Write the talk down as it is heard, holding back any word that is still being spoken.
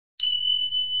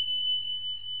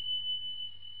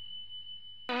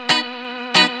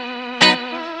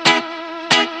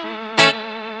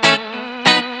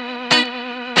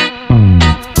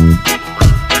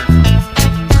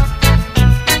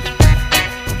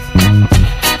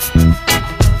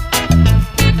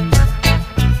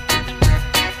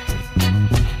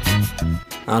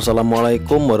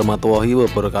Assalamualaikum warahmatullahi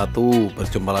wabarakatuh.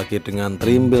 Berjumpa lagi dengan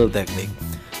Trimbell Teknik.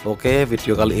 Oke,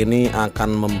 video kali ini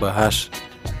akan membahas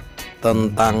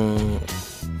tentang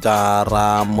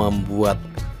cara membuat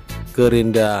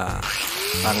gerinda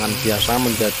tangan biasa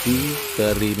menjadi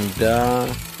gerinda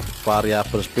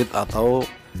variabel speed atau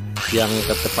yang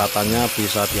kecepatannya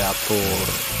bisa diatur.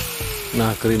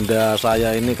 Nah, gerinda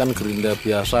saya ini kan gerinda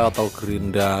biasa atau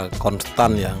gerinda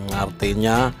konstan, yang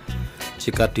artinya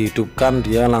jika dihidupkan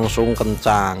dia langsung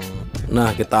kencang.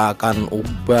 Nah, kita akan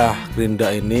ubah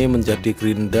gerinda ini menjadi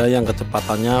gerinda yang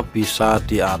kecepatannya bisa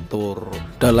diatur.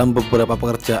 Dalam beberapa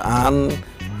pekerjaan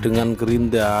dengan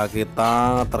gerinda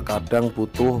kita terkadang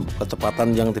butuh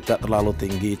kecepatan yang tidak terlalu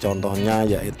tinggi. Contohnya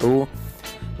yaitu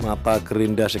mata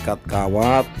gerinda sikat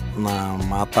kawat,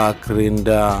 mata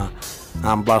gerinda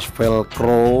amplas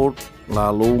velcro,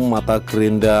 lalu mata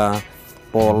gerinda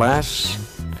poles.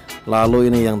 Lalu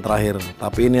ini yang terakhir,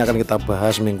 tapi ini akan kita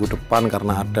bahas minggu depan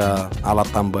karena ada alat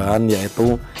tambahan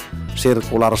yaitu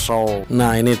circular saw.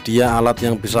 Nah, ini dia alat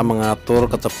yang bisa mengatur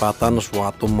kecepatan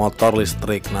suatu motor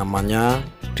listrik, namanya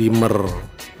dimmer.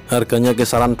 Harganya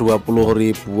kisaran 20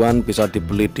 ribuan, bisa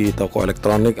dibeli di toko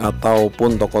elektronik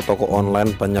ataupun toko-toko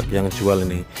online, banyak yang jual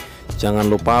ini. Jangan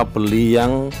lupa beli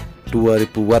yang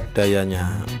 2000 watt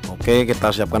dayanya. Oke,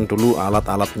 kita siapkan dulu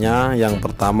alat-alatnya. Yang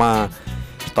pertama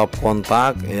stop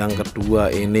kontak, yang kedua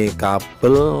ini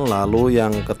kabel, lalu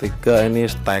yang ketiga ini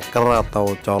steker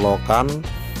atau colokan,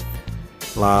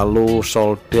 lalu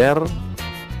solder,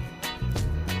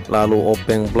 lalu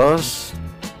obeng plus,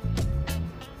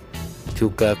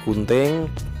 juga gunting,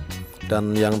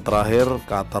 dan yang terakhir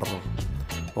cutter.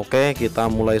 Oke, kita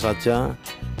mulai saja.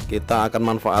 Kita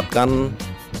akan manfaatkan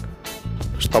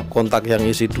stop kontak yang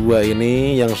isi dua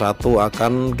ini, yang satu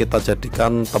akan kita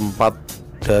jadikan tempat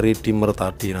dari dimmer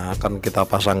tadi. Nah, akan kita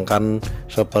pasangkan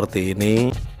seperti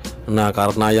ini. Nah,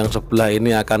 karena yang sebelah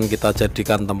ini akan kita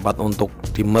jadikan tempat untuk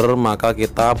dimmer, maka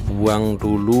kita buang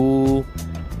dulu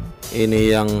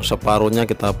ini, yang separuhnya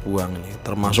kita buang ini,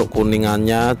 termasuk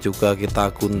kuningannya juga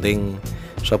kita gunting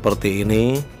seperti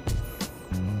ini.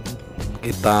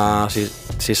 Kita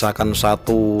sisakan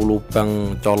satu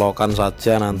lubang colokan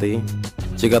saja nanti.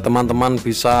 Jika teman-teman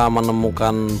bisa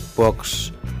menemukan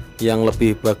box yang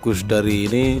lebih bagus dari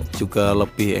ini, juga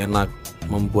lebih enak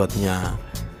membuatnya.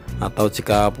 Atau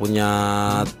jika punya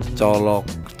colok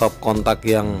stop kontak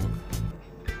yang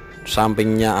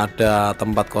sampingnya ada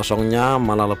tempat kosongnya,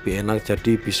 malah lebih enak,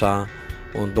 jadi bisa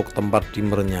untuk tempat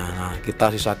dimmernya. Nah, kita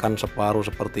sisakan separuh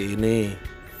seperti ini,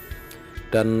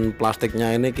 dan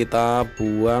plastiknya ini kita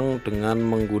buang dengan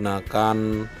menggunakan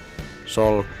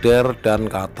solder dan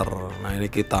cutter. Nah, ini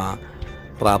kita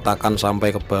ratakan sampai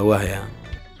ke bawah ya.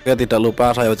 Oke, tidak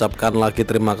lupa saya ucapkan lagi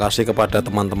terima kasih kepada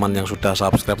teman-teman yang sudah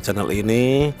subscribe channel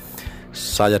ini.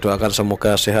 Saya doakan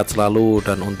semoga sehat selalu,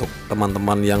 dan untuk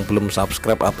teman-teman yang belum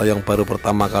subscribe atau yang baru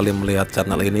pertama kali melihat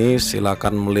channel ini,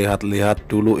 silakan melihat-lihat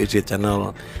dulu isi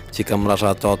channel. Jika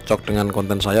merasa cocok dengan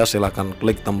konten saya, silakan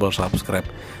klik tombol subscribe.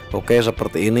 Oke,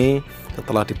 seperti ini.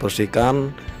 Setelah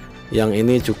dibersihkan, yang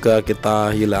ini juga kita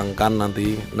hilangkan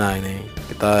nanti. Nah, ini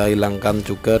kita hilangkan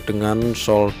juga dengan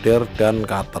solder dan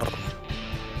cutter.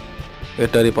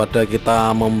 Daripada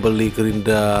kita membeli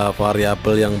gerinda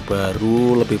variabel yang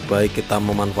baru, lebih baik kita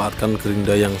memanfaatkan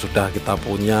gerinda yang sudah kita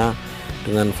punya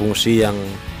dengan fungsi yang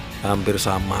hampir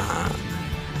sama.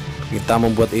 Kita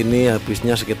membuat ini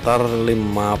habisnya sekitar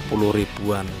 50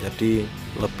 ribuan, jadi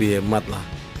lebih hemat lah.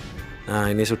 Nah,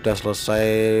 ini sudah selesai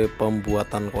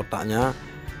pembuatan kotaknya.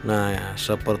 Nah ya,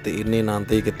 seperti ini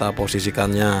nanti kita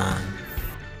posisikannya.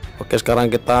 Oke, sekarang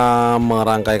kita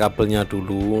merangkai kabelnya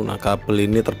dulu. Nah, kabel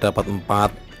ini terdapat 4,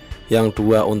 yang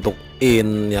 2 untuk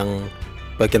in, yang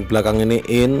bagian belakang ini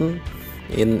in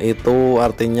itu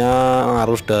artinya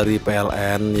arus dari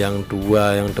PLN, yang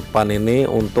 2 yang depan ini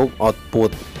untuk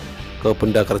output ke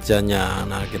benda kerjanya.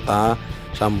 Nah, kita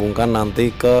sambungkan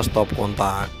nanti ke stop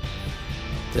kontak.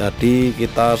 Jadi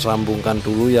kita sambungkan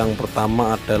dulu, yang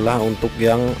pertama adalah untuk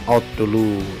yang out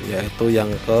dulu, yaitu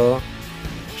yang ke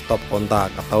stop kontak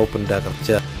atau benda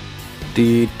kerja.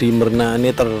 Di dimmernya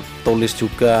ini tertulis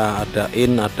juga ada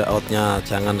in ada outnya,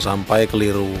 jangan sampai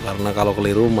keliru, karena kalau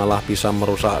keliru malah bisa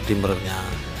merusak dimmernya.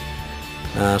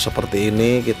 Nah, seperti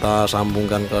ini kita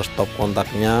sambungkan ke stop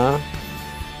kontaknya.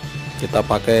 Kita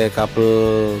pakai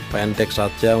kabel pendek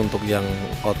saja untuk yang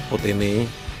output ini.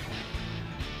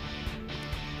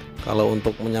 Kalau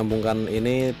untuk menyambungkan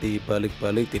ini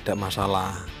dibalik-balik tidak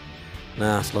masalah.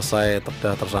 Nah, selesai,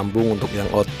 sudah tersambung. Untuk yang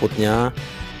outputnya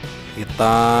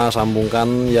kita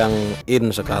sambungkan yang in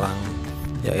sekarang,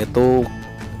 yaitu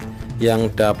yang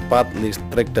dapat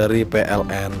listrik dari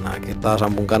PLN. Nah, kita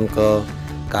sambungkan ke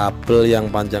kabel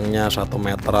yang panjangnya 1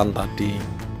 meteran tadi.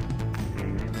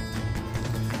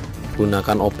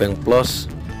 Gunakan obeng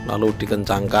plus lalu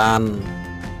dikencangkan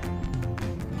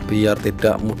biar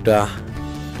tidak mudah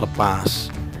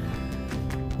lepas.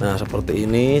 Nah seperti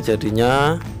ini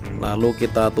jadinya, lalu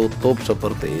kita tutup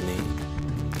seperti ini.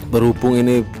 Berhubung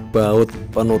ini baut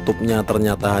penutupnya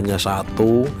ternyata hanya 1,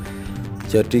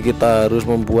 jadi kita harus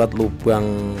membuat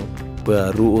lubang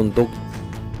baru untuk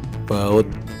baut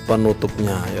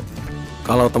penutupnya ya.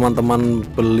 Kalau teman-teman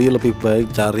beli lebih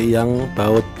baik cari yang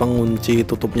baut pengunci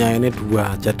tutupnya ini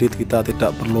 2, jadi kita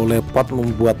tidak perlu repot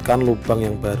membuatkan lubang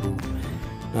yang baru.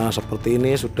 Nah seperti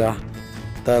ini sudah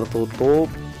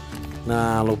tertutup.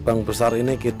 Nah lubang besar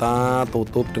ini kita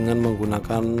tutup dengan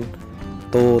menggunakan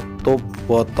tutup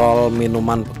botol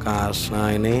minuman bekas.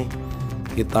 Nah ini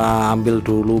kita ambil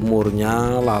dulu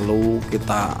murnya, lalu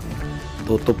kita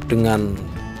tutup dengan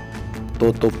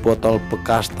tutup botol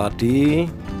bekas tadi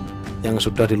yang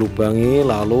sudah dilubangi,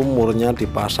 lalu murnya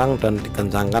dipasang dan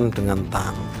dikencangkan dengan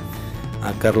tang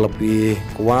agar lebih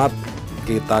kuat.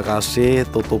 Kita kasih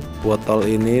tutup botol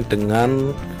ini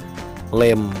dengan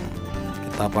lem,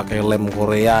 kita pakai lem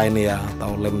Korea ini ya,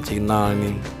 atau lem Cina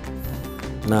ini.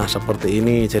 Nah seperti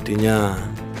ini jadinya.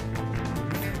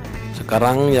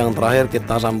 Sekarang yang terakhir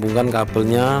kita sambungkan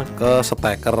kabelnya ke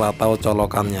steker atau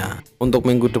colokannya. Untuk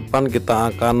minggu depan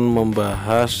kita akan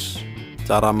membahas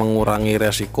cara mengurangi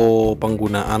resiko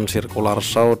penggunaan circular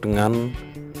saw dengan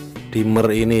dimmer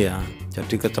ini ya.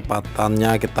 Jadi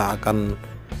kecepatannya kita akan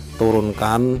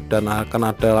turunkan dan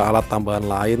akan ada alat tambahan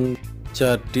lain.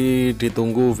 Jadi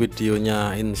ditunggu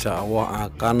videonya, insya Allah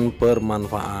akan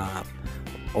bermanfaat.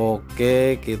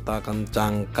 Oke, kita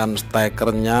kencangkan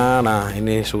stekernya. Nah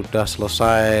ini sudah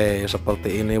selesai,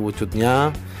 seperti ini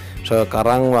wujudnya.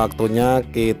 Sekarang waktunya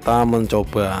kita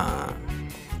mencoba.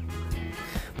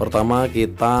 Pertama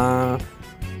kita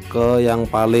ke yang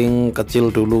paling kecil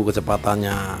dulu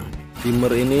kecepatannya.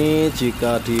 Dimmer ini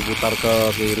jika diputar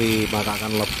ke kiri maka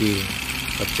akan lebih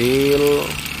kecil,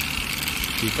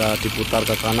 jika diputar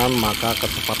ke kanan maka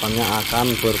kecepatannya akan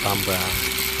bertambah.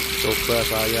 Coba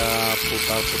saya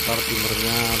putar-putar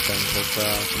dimmernya dan coba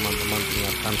teman-teman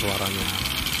dengarkan suaranya.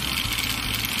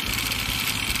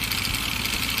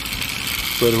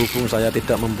 Berhubung saya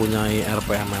tidak mempunyai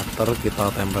RPM meter, kita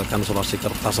tempelkan solusi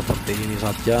kertas seperti ini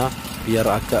saja biar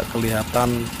agak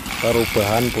kelihatan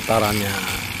perubahan putarannya.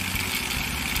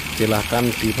 Silahkan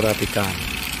diperhatikan.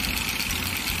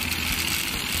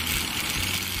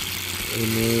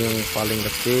 Ini yang paling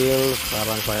kecil,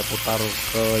 sekarang saya putar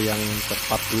ke yang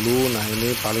cepat dulu. Nah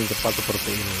ini paling cepat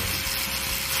seperti ini.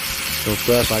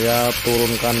 Coba saya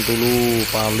turunkan dulu,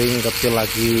 paling kecil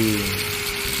lagi.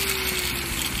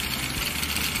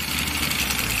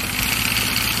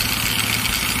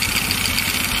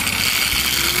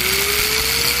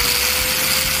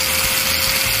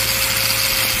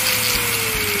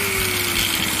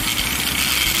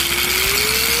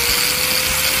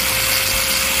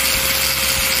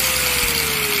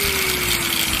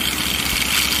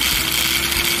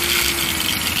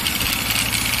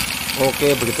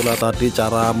 Oke, begitulah tadi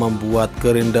cara membuat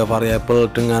gerinda variabel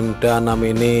dengan dana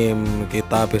minim.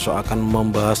 Kita besok akan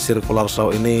membahas circular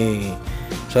saw ini.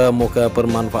 Semoga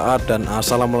bermanfaat dan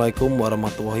assalamualaikum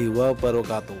warahmatullahi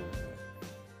wabarakatuh.